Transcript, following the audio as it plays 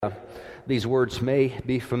These words may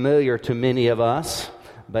be familiar to many of us,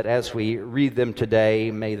 but as we read them today,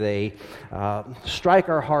 may they strike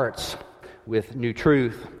our hearts with new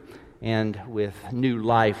truth and with new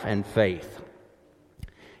life and faith.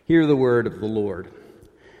 Hear the word of the Lord.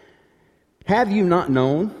 Have you not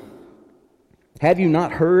known? Have you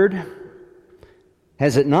not heard?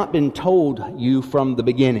 Has it not been told you from the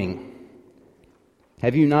beginning?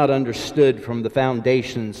 Have you not understood from the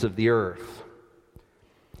foundations of the earth?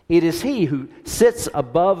 It is He who sits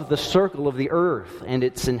above the circle of the earth, and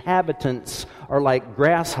its inhabitants are like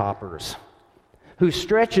grasshoppers, who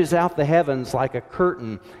stretches out the heavens like a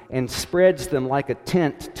curtain and spreads them like a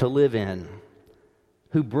tent to live in,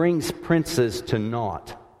 who brings princes to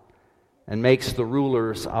naught and makes the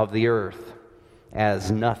rulers of the earth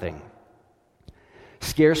as nothing.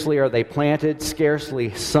 Scarcely are they planted,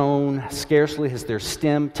 scarcely sown, scarcely has their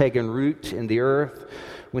stem taken root in the earth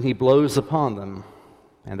when He blows upon them,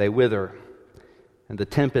 and they wither, and the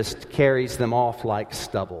tempest carries them off like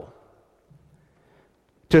stubble.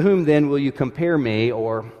 To whom then will you compare me,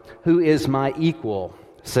 or who is my equal,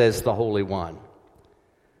 says the Holy One?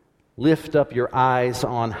 Lift up your eyes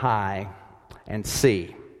on high and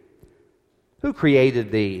see. Who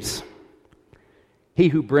created these? He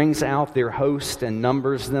who brings out their host and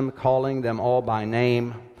numbers them, calling them all by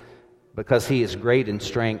name, because He is great in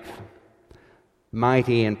strength,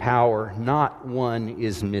 mighty in power, not one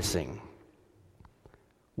is missing.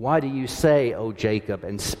 Why do you say, O Jacob,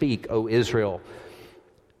 and speak, O Israel,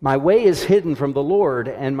 my way is hidden from the Lord,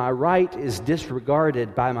 and my right is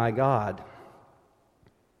disregarded by my God?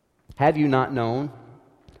 Have you not known?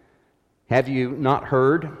 Have you not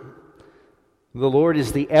heard? The Lord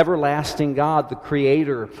is the everlasting God, the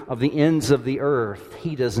creator of the ends of the earth.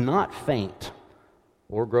 He does not faint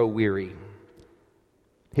or grow weary.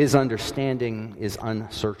 His understanding is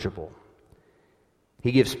unsearchable.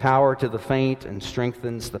 He gives power to the faint and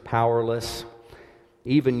strengthens the powerless.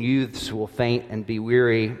 Even youths will faint and be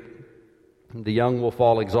weary, and the young will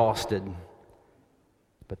fall exhausted.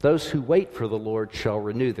 But those who wait for the Lord shall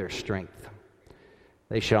renew their strength.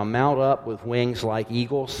 They shall mount up with wings like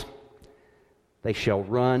eagles. They shall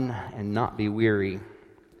run and not be weary.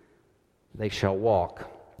 They shall walk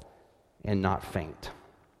and not faint.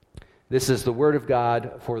 This is the word of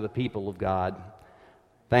God for the people of God.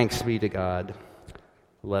 Thanks be to God.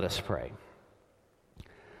 Let us pray.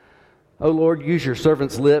 O Lord, use your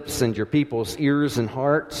servants' lips and your people's ears and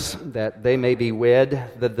hearts, that they may be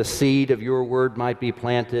wed, that the seed of your word might be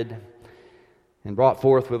planted and brought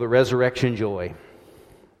forth with a resurrection joy.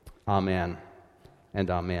 Amen and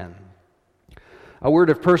amen. A word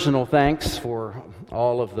of personal thanks for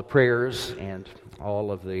all of the prayers and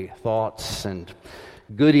all of the thoughts and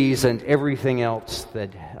goodies and everything else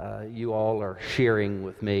that you all are sharing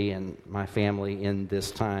with me and my family in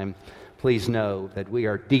this time. Please know that we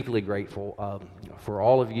are deeply grateful for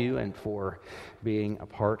all of you and for being a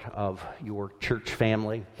part of your church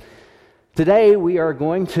family. Today we are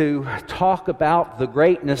going to talk about the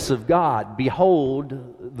greatness of God.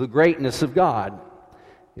 Behold the greatness of God.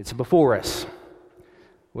 It's before us.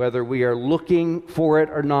 Whether we are looking for it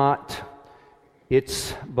or not,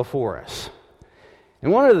 it's before us.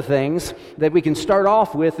 And one of the things that we can start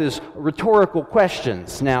off with is rhetorical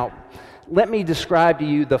questions. Now, let me describe to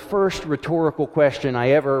you the first rhetorical question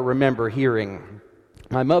I ever remember hearing.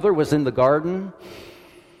 My mother was in the garden.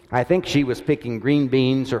 I think she was picking green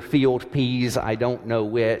beans or field peas, I don't know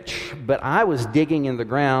which. But I was digging in the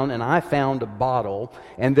ground and I found a bottle,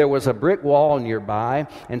 and there was a brick wall nearby.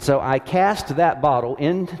 And so I cast that bottle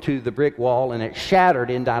into the brick wall, and it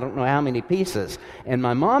shattered into I don't know how many pieces. And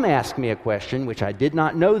my mom asked me a question, which I did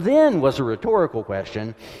not know then was a rhetorical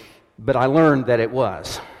question, but I learned that it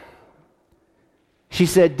was. She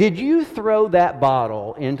said, "Did you throw that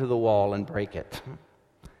bottle into the wall and break it?"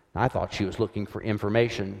 I thought she was looking for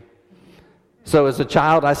information. So as a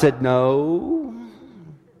child, I said, "No."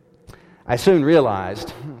 I soon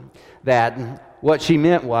realized that what she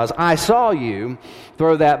meant was, I saw you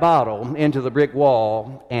throw that bottle into the brick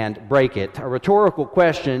wall and break it. A rhetorical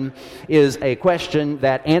question is a question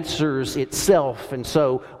that answers itself. And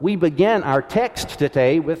so we begin our text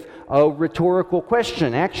today with a rhetorical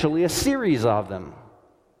question, actually a series of them.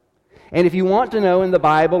 And if you want to know in the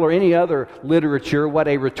Bible or any other literature what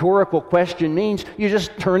a rhetorical question means, you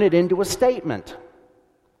just turn it into a statement.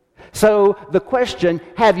 So the question,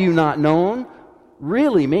 "Have you not known?"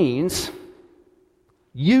 really means,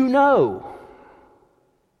 you know.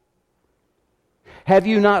 Have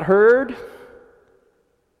you not heard?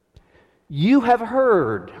 You have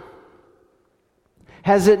heard.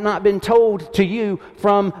 Has it not been told to you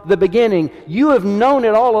from the beginning? You have known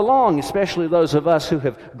it all along, especially those of us who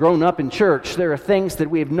have grown up in church. There are things that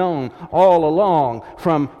we have known all along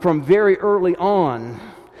from very early on.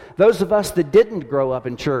 Those of us that didn't grow up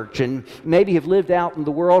in church and maybe have lived out in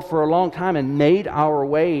the world for a long time and made our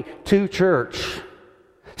way to church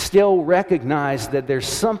still recognize that there's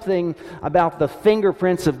something about the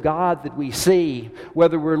fingerprints of God that we see,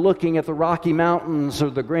 whether we're looking at the Rocky Mountains or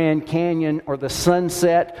the Grand Canyon or the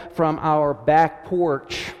sunset from our back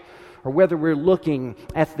porch, or whether we're looking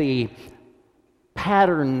at the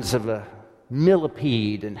patterns of a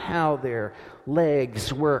millipede and how their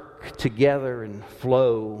legs work together and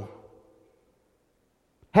flow.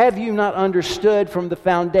 Have you not understood from the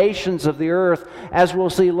foundations of the earth? As we'll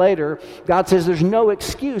see later, God says there's no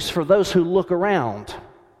excuse for those who look around.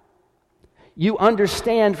 You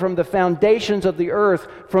understand from the foundations of the earth,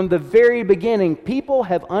 from the very beginning, people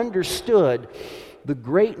have understood the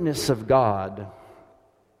greatness of God.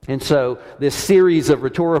 And so this series of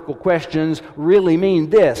rhetorical questions really mean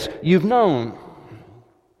this: you've known.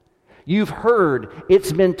 You've heard.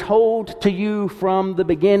 It's been told to you from the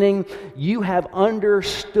beginning. You have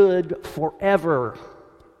understood forever.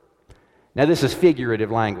 Now, this is figurative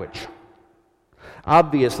language.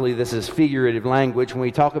 Obviously, this is figurative language when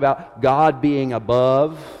we talk about God being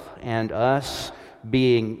above and us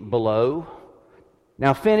being below.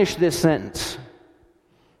 Now, finish this sentence.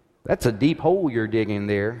 That's a deep hole you're digging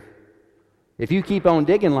there. If you keep on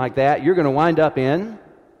digging like that, you're going to wind up in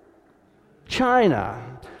China.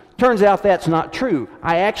 Turns out that's not true.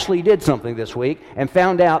 I actually did something this week and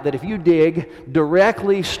found out that if you dig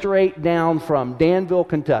directly straight down from Danville,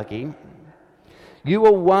 Kentucky, you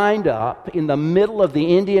will wind up in the middle of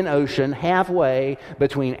the Indian Ocean, halfway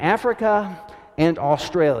between Africa and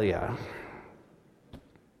Australia.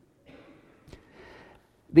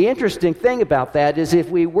 The interesting thing about that is if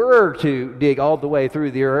we were to dig all the way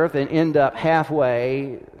through the earth and end up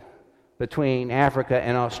halfway between Africa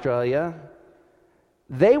and Australia,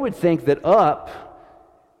 they would think that up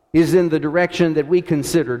is in the direction that we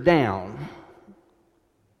consider down.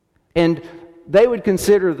 And they would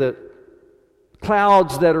consider the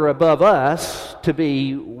clouds that are above us to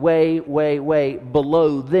be way, way, way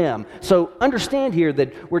below them. So understand here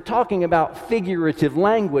that we're talking about figurative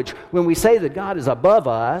language. When we say that God is above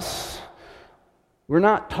us, we're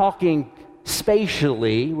not talking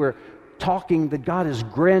spatially. We're talking that God is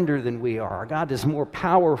grander than we are. God is more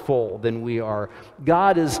powerful than we are.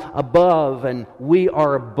 God is above and we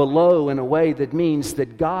are below in a way that means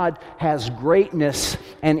that God has greatness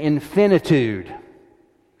and infinitude.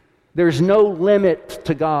 There's no limit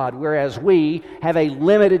to God, whereas we have a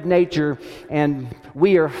limited nature and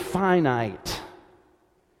we are finite.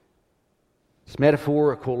 It's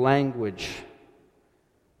metaphorical language.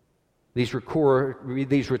 These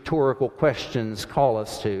rhetorical questions call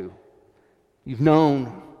us to. You've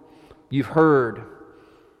known, you've heard,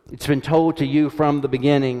 it's been told to you from the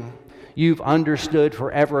beginning. You've understood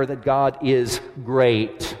forever that God is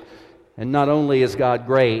great. And not only is God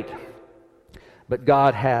great, but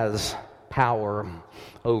God has power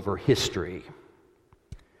over history.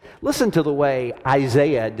 Listen to the way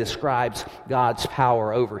Isaiah describes God's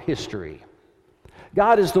power over history.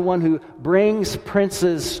 God is the one who brings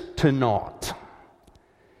princes to naught,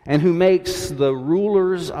 and who makes the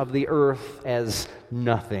rulers of the earth as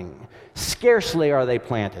nothing. Scarcely are they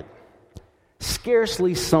planted,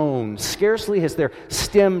 scarcely sown, scarcely has their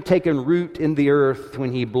stem taken root in the earth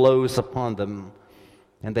when he blows upon them,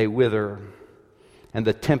 and they wither, and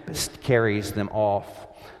the tempest carries them off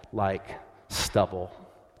like stubble.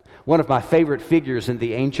 One of my favorite figures in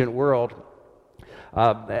the ancient world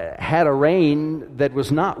had a reign that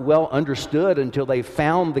was not well understood until they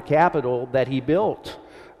found the capital that he built.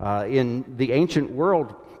 In the ancient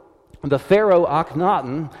world, the Pharaoh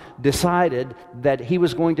Akhenaten decided that he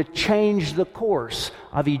was going to change the course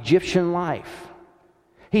of Egyptian life.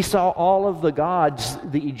 He saw all of the gods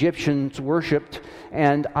the Egyptians worshipped,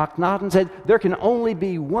 and Akhenaten said, there can only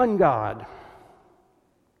be one God.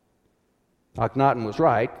 Akhenaten was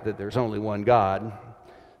right that there's only one God.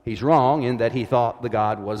 He's wrong in that he thought the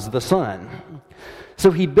God was the sun. So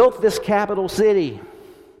he built this capital city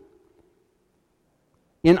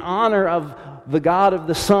in honor of the God of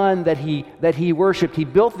the sun that he worshipped. He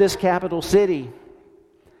built this capital city.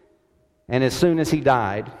 And as soon as he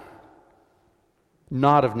died,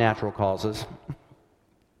 not of natural causes,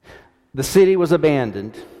 the city was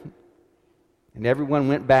abandoned. And everyone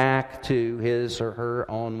went back to his or her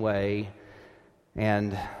own way.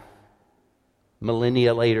 And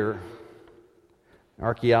millennia later,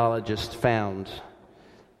 archaeologists found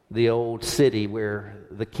the old city where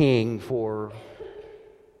the king for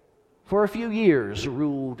for a few years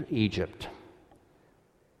ruled Egypt.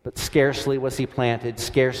 But scarcely was he planted,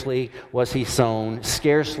 scarcely was he sown,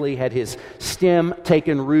 scarcely had his stem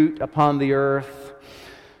taken root upon the earth,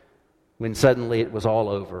 when suddenly it was all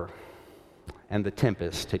over, and the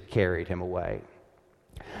tempest had carried him away.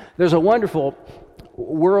 There's a wonderful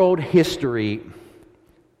world history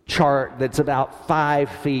chart that's about 5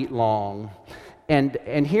 feet long.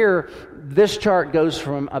 And here, this chart goes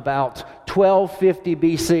from about 1250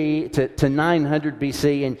 BC to 900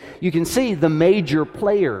 BC, and you can see the major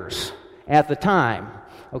players at the time.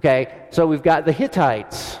 Okay, so we've got the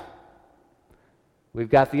Hittites, we've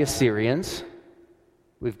got the Assyrians,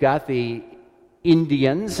 we've got the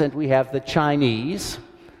Indians, and we have the Chinese.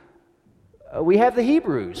 We have the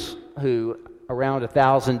Hebrews, who around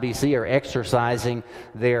 1000 BC are exercising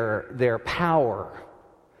their power.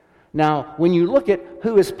 Now, when you look at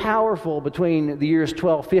who is powerful between the years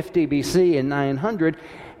 1250 BC and 900,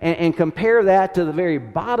 and compare that to the very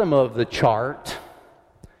bottom of the chart.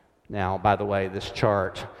 Now, by the way, this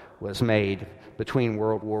chart was made between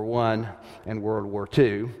World War I and World War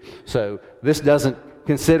II, so this doesn't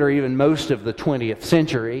consider even most of the 20th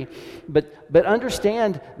century. But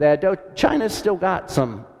understand that China's still got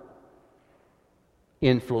some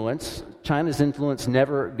influence. China's influence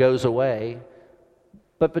never goes away.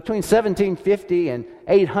 But between 1750 and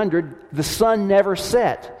 800, the sun never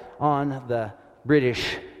set on the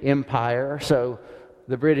British Empire. So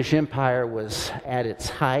the British Empire was at its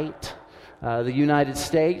height. The United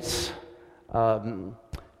States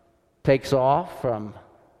takes off from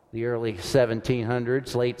the early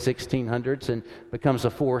 1700s, late 1600s, and becomes a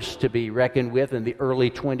force to be reckoned with in the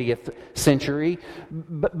early 20th century.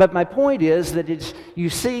 But my point is that you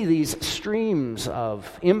see these streams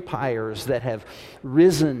of empires that have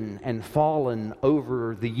risen and fallen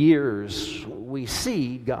over the years. We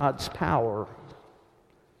see God's power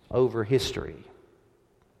over history.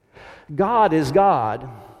 God is God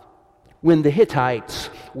when the Hittites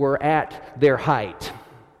were at their height.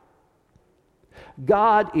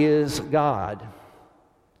 God is God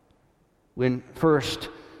when first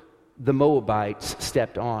the Moabites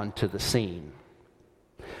stepped onto the scene.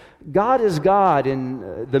 God is God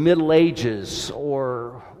in the Middle Ages,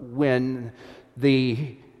 or when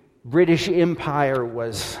the British Empire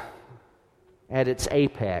was at its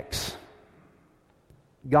apex.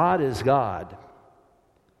 God is God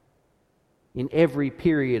in every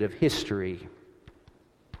period of history,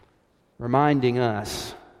 reminding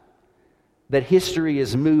us that history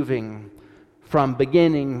is moving from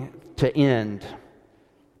beginning to end,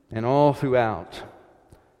 and all throughout,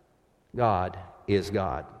 God is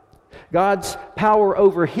God. God's power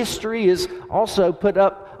over history is also put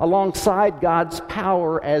up alongside God's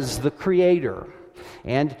power as the Creator.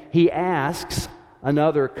 And he asks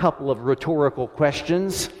another couple of rhetorical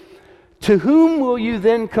questions. To whom will you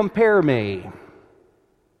then compare me?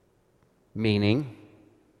 Meaning,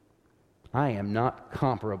 I am not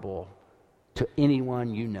comparable to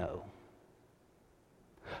anyone you know.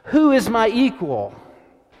 Who is my equal?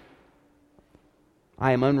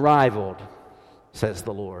 I am unrivaled, says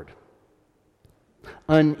the Lord.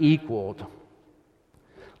 Unequaled.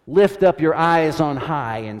 Lift up your eyes on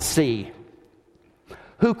high and see.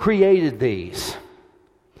 Who created these?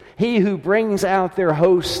 He who brings out their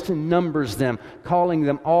host and numbers them, calling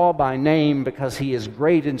them all by name, because he is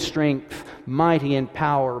great in strength, mighty in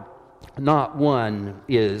power. Not one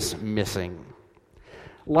is missing.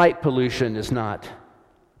 Light pollution is not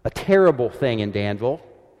a terrible thing in Danville.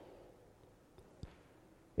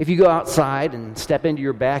 If you go outside and step into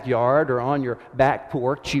your backyard or on your back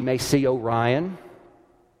porch, you may see Orion.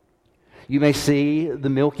 You may see the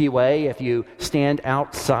Milky Way if you stand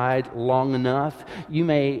outside long enough. You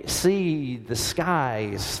may see the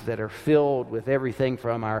skies that are filled with everything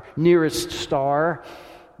from our nearest star,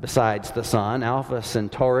 besides the sun, Alpha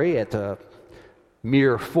Centauri, at a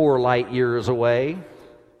mere 4 light years away,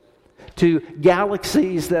 to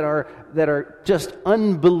galaxies that are just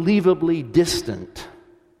unbelievably distant.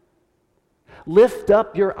 Lift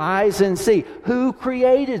up your eyes and see. Who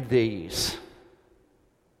created these?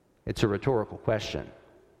 It's a rhetorical question.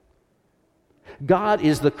 God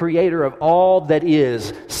is the creator of all that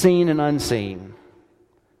is, seen and unseen.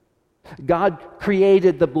 God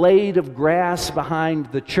created the blade of grass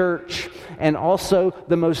behind the church, and also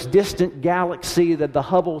the most distant galaxy that the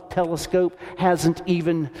Hubble telescope hasn't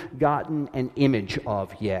even gotten an image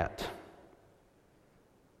of yet.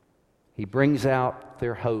 He brings out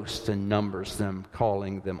their hosts and numbers them,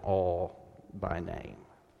 calling them all by name.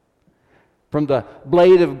 From the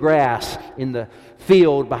blade of grass in the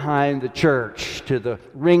field behind the church research to the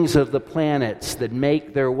rings of the planets that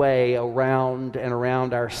make their way around and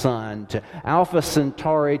around our sun, to Alpha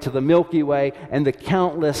Centauri, to the Milky Way, and the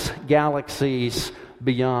countless galaxies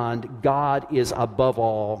beyond, God is above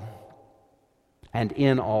all, and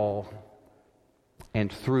in all,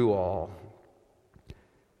 and through all.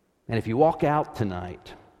 And if you walk out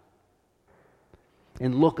tonight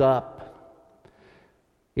and look up,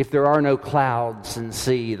 if there are no clouds and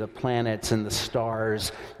see the planets and the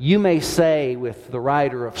stars, you may say with the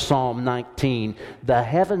writer of Psalm 19, the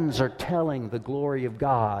heavens are telling the glory of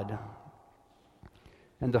God,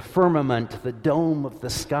 and the firmament, the dome of the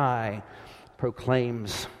sky,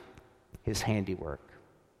 proclaims his handiwork.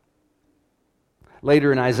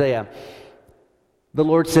 Later in Isaiah, the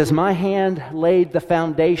Lord says, my hand laid the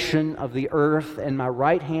foundation of the earth, and my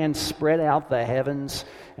right hand spread out the heavens,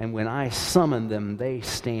 and when I summon them, they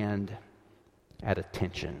stand at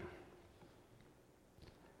attention.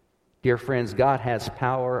 Dear friends, God has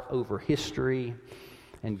power over history,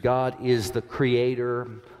 and God is the creator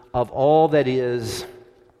of all that is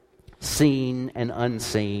seen and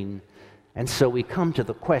unseen. And so we come to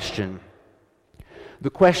the question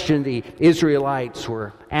the Israelites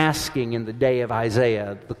were asking in the day of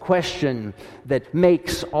Isaiah, the question that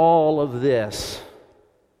makes all of this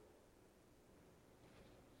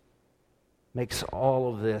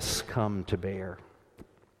come to bear.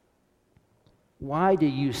 Why do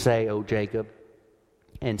you say, O Jacob,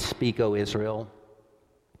 and speak, O Israel,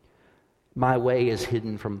 my way is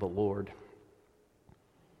hidden from the Lord,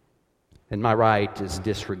 and my right is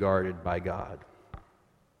disregarded by God?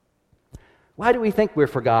 Why do we think we're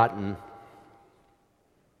forgotten,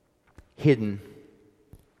 hidden?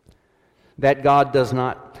 That God does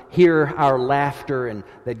not hear our laughter, and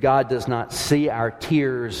that God does not see our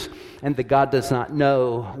tears, and that God does not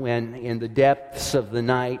know when in the depths of the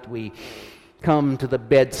night we come to the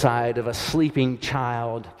bedside of a sleeping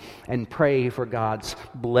child and pray for God's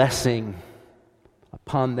blessing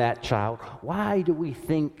upon that child. Why do we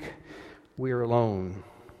think we're alone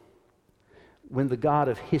when the God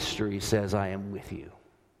of history says, I am with you?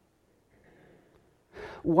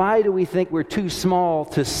 Why do we think we're too small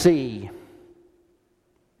to see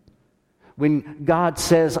when God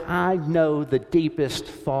says, I know the deepest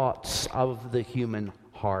thoughts of the human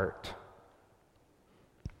heart?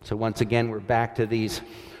 So once again, we're back to these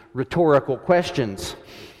rhetorical questions.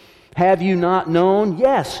 Have you not known?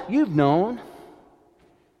 Yes, you've known.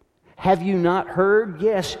 Have you not heard?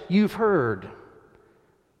 Yes, you've heard.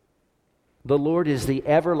 The Lord is the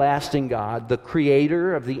everlasting God, the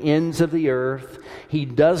creator of the ends of the earth. He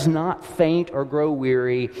does not faint or grow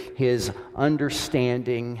weary. His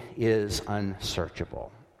understanding is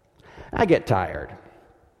unsearchable. I get tired.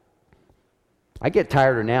 I get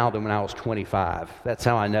tireder now than when I was 25. That's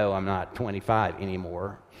how I know I'm not 25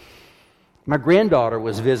 anymore. My granddaughter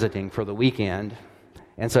was visiting for the weekend,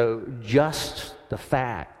 and so just the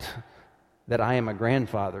fact that I am a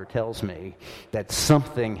grandfather tells me that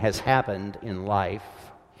something has happened in life.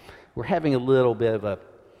 We're having a little bit of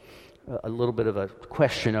a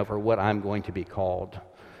question over what I'm going to be called.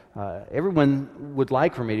 Everyone would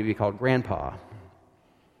like for me to be called Grandpa.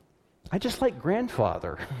 I just like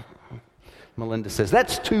grandfather. Melinda says,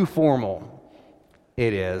 that's too formal.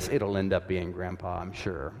 It is. It'll end up being Grandpa, I'm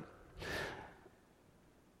sure.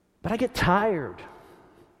 But I get tired.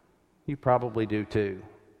 You probably do too.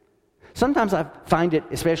 Sometimes I find it,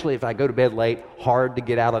 especially if I go to bed late, hard to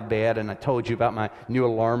get out of bed. And I told you about my new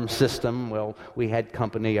alarm system. Well, we had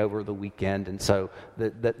company over the weekend, and so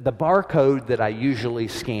the barcode that I usually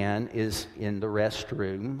scan is in the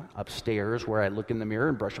restroom upstairs, where I look in the mirror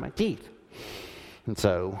and brush my teeth. And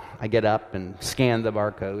so I get up and scan the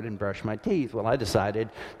barcode and brush my teeth. Well, I decided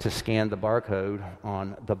to scan the barcode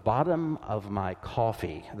on the bottom of my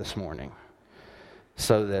coffee this morning,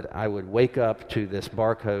 so that I would wake up to this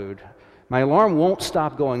barcode. My alarm won't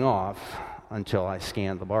stop going off until I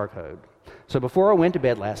scan the barcode. So before I went to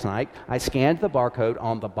bed last night, I scanned the barcode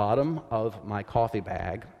on the bottom of my coffee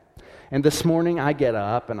bag. And this morning I get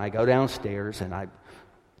up and I go downstairs and I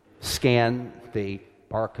scan the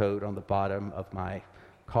barcode on the bottom of my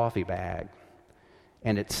coffee bag.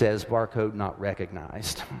 And it says barcode not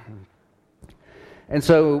recognized. And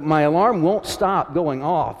so my alarm won't stop going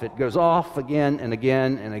off. It goes off again and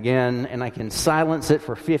again and again, and I can silence it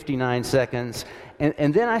for 59 seconds.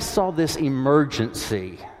 And then I saw this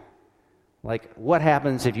emergency. Like, what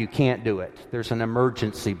happens if you can't do it? There's an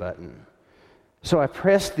emergency button. So I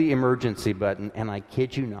pressed the emergency button, and I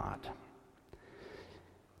kid you not,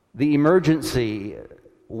 the emergency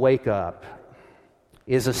wake up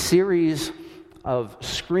is a series of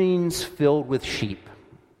screens filled with sheep.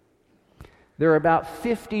 There are about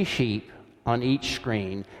 50 sheep on each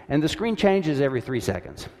screen, and the screen changes every 3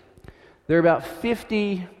 seconds. There are about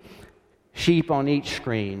 50 sheep on each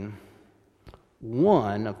screen.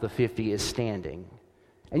 One of the 50 is standing,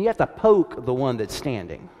 and you have to poke the one that's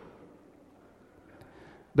standing.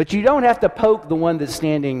 But you don't have to poke the one that's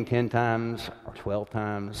standing 10 times or 12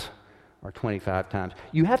 times or 25 times.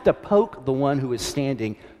 You have to poke the one who is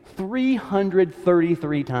standing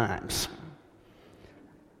 333 times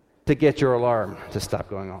to get your alarm to stop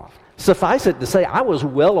going off. Suffice it to say, I was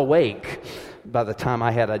well awake by the time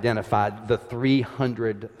I had identified the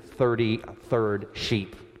 333rd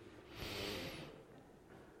sheep.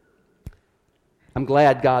 I'm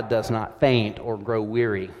glad God does not faint or grow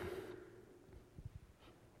weary.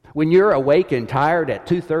 When you're awake and tired at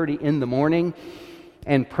 2:30 in the morning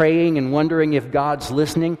and praying and wondering if God's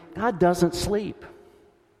listening, God doesn't sleep.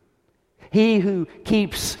 He who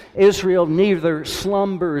keeps Israel neither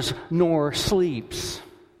slumbers nor sleeps.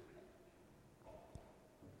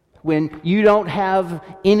 When you don't have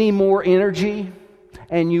any more energy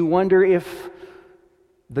and you wonder if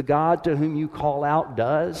the God to whom you call out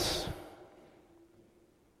does,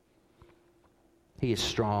 He is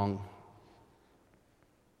strong.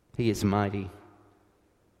 He is mighty.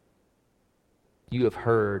 You have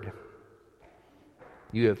heard.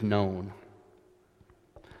 You have known.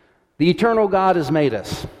 The eternal God has made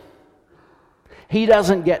us. He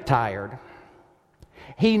doesn't get tired.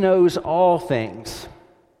 He knows all things.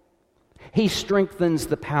 He strengthens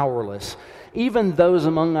the powerless. Even those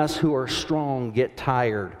among us who are strong get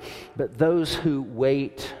tired, but those who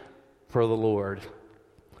wait for the Lord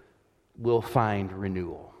will find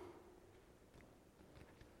renewal.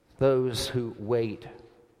 Those who wait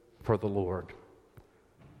for the Lord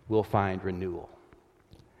will find renewal.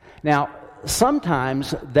 Now,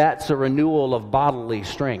 sometimes that's a renewal of bodily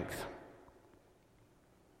strength.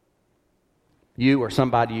 You or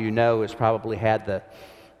somebody you know has probably had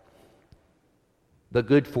the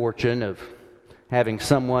good fortune of having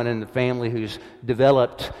someone in the family who's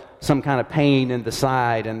developed some kind of pain in the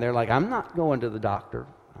side, and they're like, I'm not going to the doctor.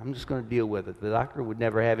 I'm just going to deal with it. The doctor would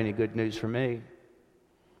never have any good news for me.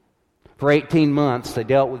 For 18 months, they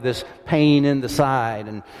dealt with this pain in the side,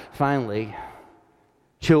 and finally,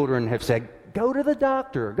 children have said, go to the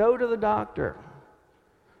doctor, go to the doctor.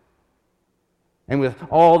 And with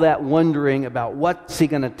all that wondering about what's he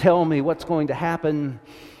going to tell me, what's going to happen,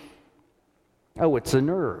 oh, it's a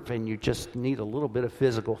nerve, and you just need a little bit of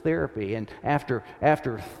physical therapy. And after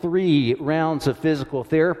 3 rounds of physical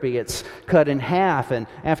therapy, it's cut in half. And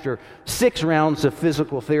after 6 rounds of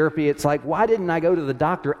physical therapy, it's like, why didn't I go to the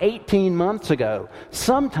doctor 18 months ago?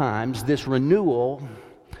 Sometimes this renewal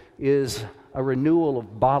is a renewal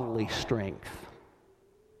of bodily strength.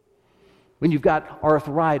 When you've got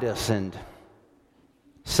arthritis and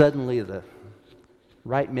suddenly the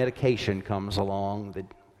right medication comes along that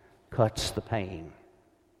cuts the pain.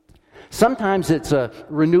 Sometimes it's a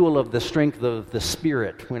renewal of the strength of the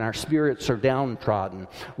Spirit, when our spirits are downtrodden,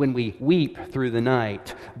 when we weep through the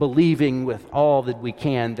night, believing with all that we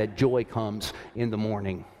can that joy comes in the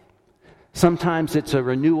morning. Sometimes it's a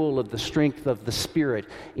renewal of the strength of the Spirit,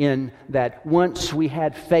 in that once we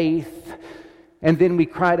had faith and then we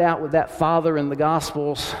cried out with that father in the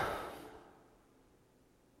Gospels,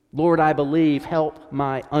 Lord, I believe, help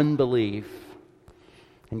my unbelief.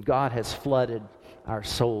 And God has flooded our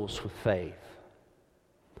souls with faith.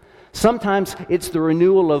 Sometimes it's the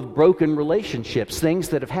renewal of broken relationships, things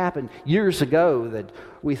that have happened years ago that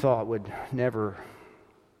we thought would never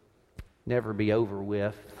be over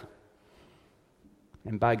with.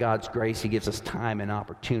 And by God's grace, He gives us time and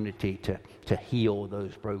opportunity to heal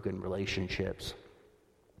those broken relationships.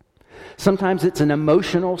 Sometimes it's an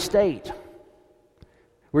emotional state.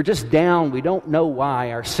 We're just down. We don't know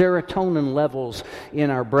why. Our serotonin levels in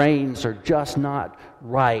our brains are just not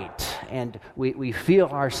right. And we feel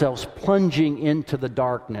ourselves plunging into the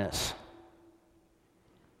darkness.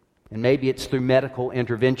 And maybe it's through medical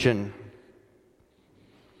intervention.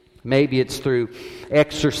 Maybe it's through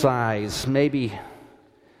exercise. Maybe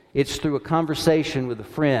it's through a conversation with a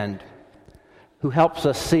friend who helps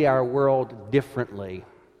us see our world differently.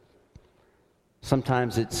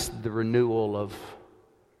 Sometimes it's the renewal of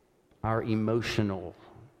our emotional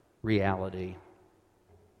reality.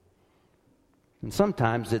 And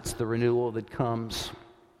sometimes it's the renewal that comes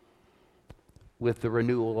with the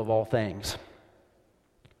renewal of all things.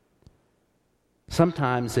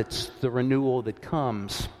 Sometimes it's the renewal that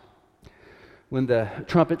comes when the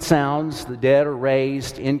trumpet sounds, the dead are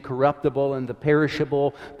raised incorruptible, and the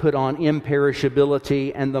perishable put on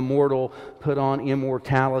imperishability, and the mortal put on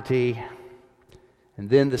immortality. And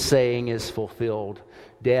then the saying is fulfilled,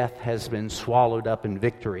 death has been swallowed up in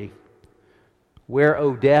victory. Where,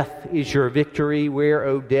 O death, is your victory? Where,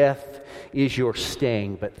 O death, is your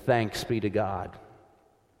sting? But thanks be to God,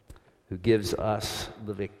 who gives us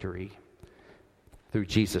the victory through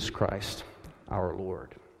Jesus Christ our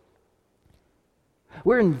Lord.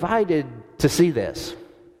 We're invited to see this,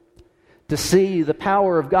 to see the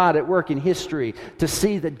power of God at work in history, to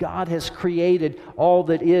see that God has created all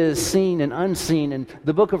that is seen and unseen. In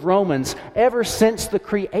the book of Romans, ever since the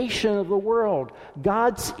creation of the world,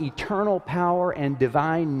 God's eternal power and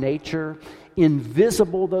divine nature,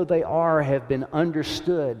 invisible though they are, have been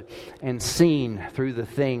understood and seen through the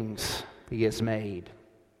things He has made.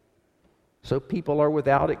 So people are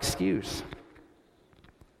without excuse.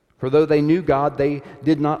 For though they knew God, they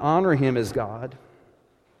did not honor Him as God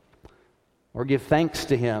or give thanks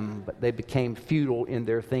to Him, but they became futile in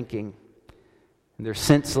their thinking, and their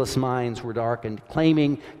senseless minds were darkened.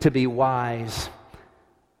 Claiming to be wise,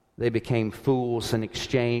 they became fools and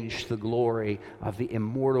exchanged the glory of the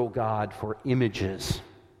immortal God for images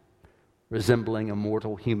resembling a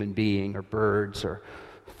mortal human being or birds or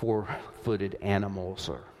four-footed animals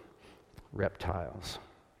or reptiles.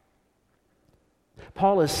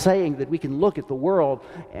 Paul is saying that we can look at the world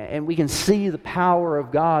and we can see the power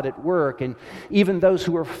of God at work, and even those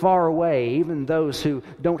who are far away, even those who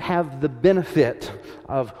don't have the benefit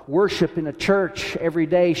of worship in a church every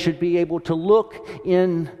day, should be able to look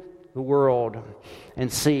in the world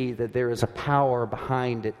and see that there is a power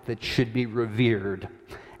behind it that should be revered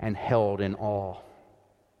and held in awe.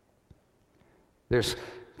 There's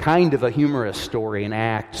kind of a humorous story in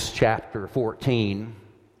Acts chapter 14.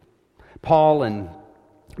 Paul and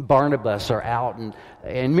Barnabas are out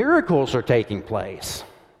and miracles are taking place.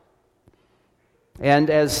 And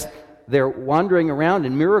as they're wandering around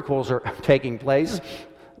and miracles are taking place,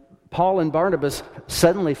 Paul and Barnabas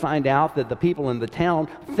suddenly find out that the people in the town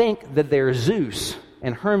think that they're Zeus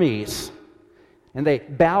and Hermes. And they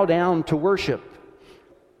bow down to worship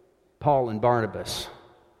Paul and Barnabas.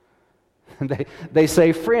 And they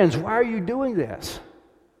say, "Friends, why are you doing this?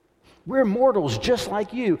 We're mortals just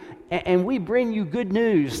like you, and we bring you good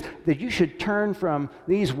news that you should turn from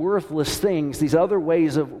these worthless things, these other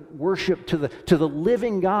ways of worship, to the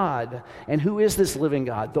living God." And who is this living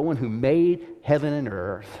God? The one who made heaven and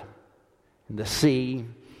earth, and the sea,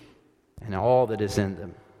 and all that is in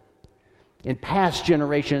them. In past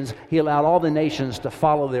generations, He allowed all the nations to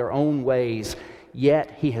follow their own ways, yet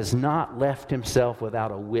He has not left Himself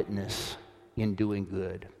without a witness in doing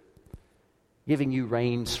good, giving you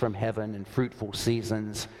rains from heaven and fruitful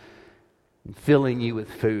seasons, and filling you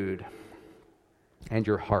with food and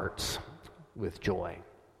your hearts with joy.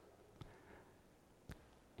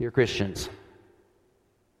 Dear Christians,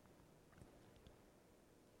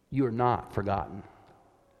 you are not forgotten.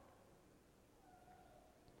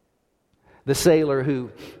 The sailor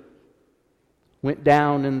who went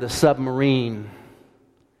down in the submarine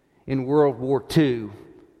in World War II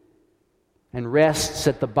and rests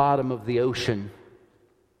at the bottom of the ocean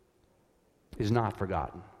is not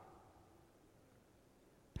forgotten.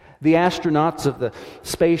 The astronauts of the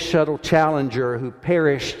Space Shuttle Challenger who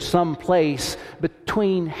perished someplace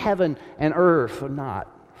between heaven and earth are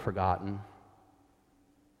not forgotten.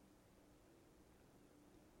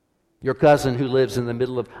 Your cousin who lives in the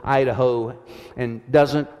middle of Idaho and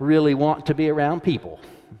doesn't really want to be around people.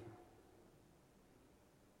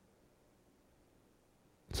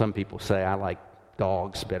 Some people say, "I like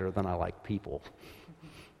dogs better than I like people."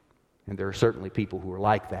 And there are certainly people who are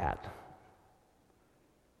like that,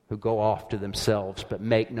 who go off to themselves, but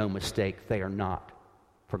make no mistake, they are not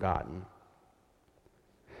forgotten.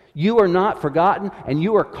 You are not forgotten, and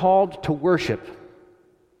you are called to worship.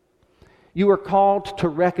 You are called to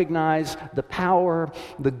recognize the power,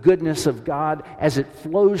 the goodness of God as it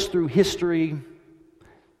flows through history,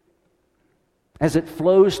 as it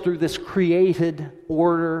flows through this created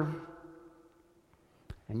order.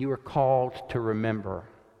 And you are called to remember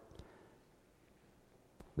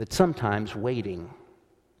that sometimes waiting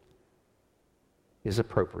is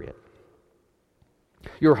appropriate.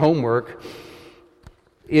 Your homework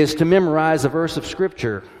is to memorize a verse of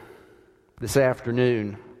Scripture this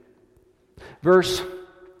afternoon. Verse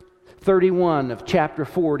 31 of chapter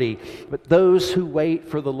 40, "But those who wait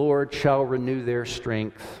for the Lord shall renew their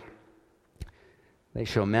strength. They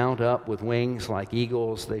shall mount up with wings like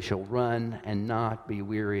eagles. They shall run and not be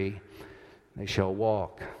weary. They shall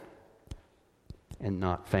walk and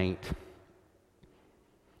not faint."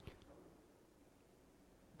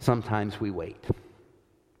 Sometimes we wait.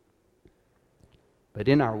 But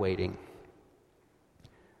in our waiting,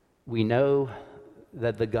 we know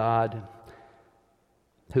that the God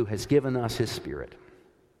who has given us His Spirit,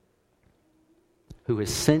 who has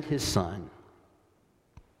sent His Son,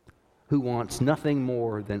 who wants nothing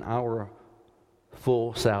more than our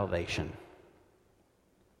full salvation,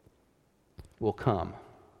 will come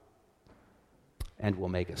and will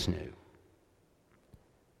make us new.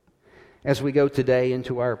 As we go today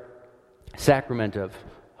into our sacrament of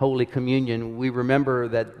Holy Communion, we remember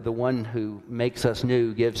that the one who makes us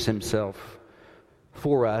new gives himself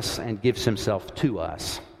for us and gives himself to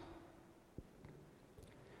us.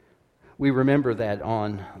 We remember that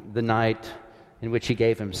on the night in which he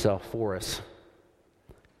gave himself for us.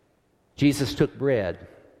 Jesus took bread.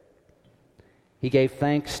 He gave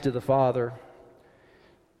thanks to the Father.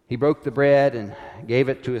 He broke the bread and gave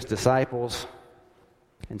it to his disciples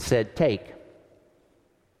and said, "Take,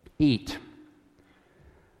 eat.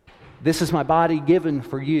 This is my body given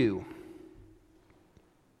for you.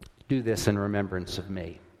 Do this in remembrance of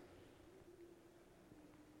me."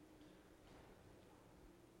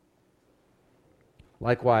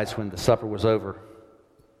 Likewise, when the supper was over,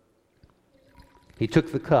 he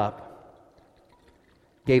took the cup,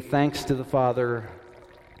 gave thanks to the Father,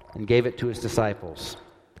 and gave it to his disciples,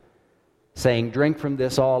 saying, "Drink from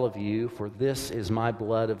this, all of you, for this is my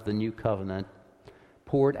blood of the new covenant,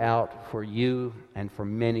 poured out for you and for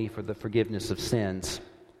many for the forgiveness of sins.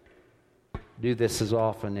 Do this as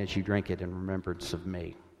often as you drink it in remembrance of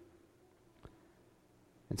me."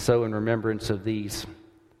 And so, in remembrance of these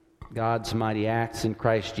God's mighty acts in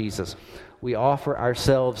Christ Jesus, we offer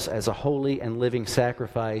ourselves as a holy and living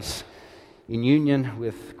sacrifice in union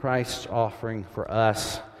with Christ's offering for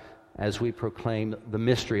us as we proclaim the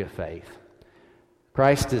mystery of faith.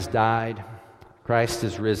 Christ has died, Christ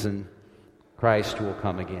is risen, Christ will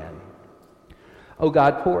come again. O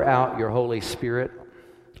God, pour out your Holy Spirit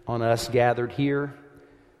on us gathered here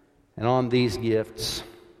and on these gifts,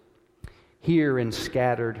 here and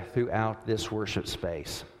scattered throughout this worship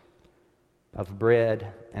space, of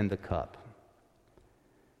bread and the cup.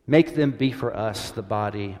 Make them be for us the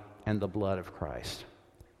body and the blood of Christ,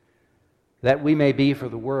 that we may be for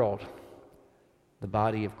the world the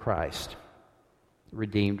body of Christ,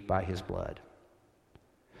 redeemed by his blood.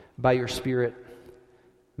 By your Spirit,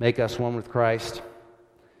 make us one with Christ,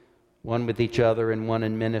 one with each other, and one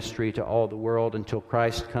in ministry to all the world until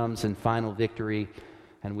Christ comes in final victory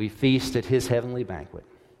and we feast at his heavenly banquet.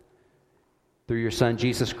 Through your Son,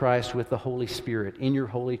 Jesus Christ, with the Holy Spirit, in your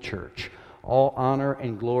holy church, all honor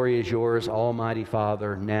and glory is yours, Almighty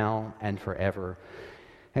Father, now and forever.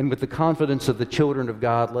 And with the confidence of the children of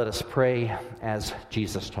God, let us pray as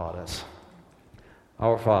Jesus taught us.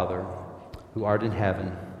 Our Father, who art in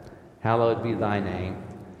heaven, hallowed be thy name.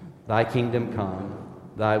 Thy kingdom come,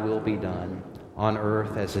 thy will be done, on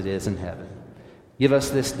earth as it is in heaven. Give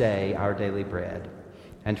us this day our daily bread,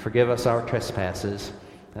 and forgive us our trespasses,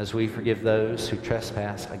 as we forgive those who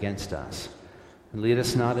trespass against us. And lead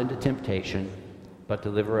us not into temptation, but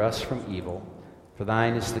deliver us from evil. For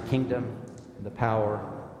thine is the kingdom, and the power,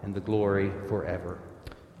 and the glory forever.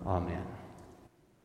 Amen.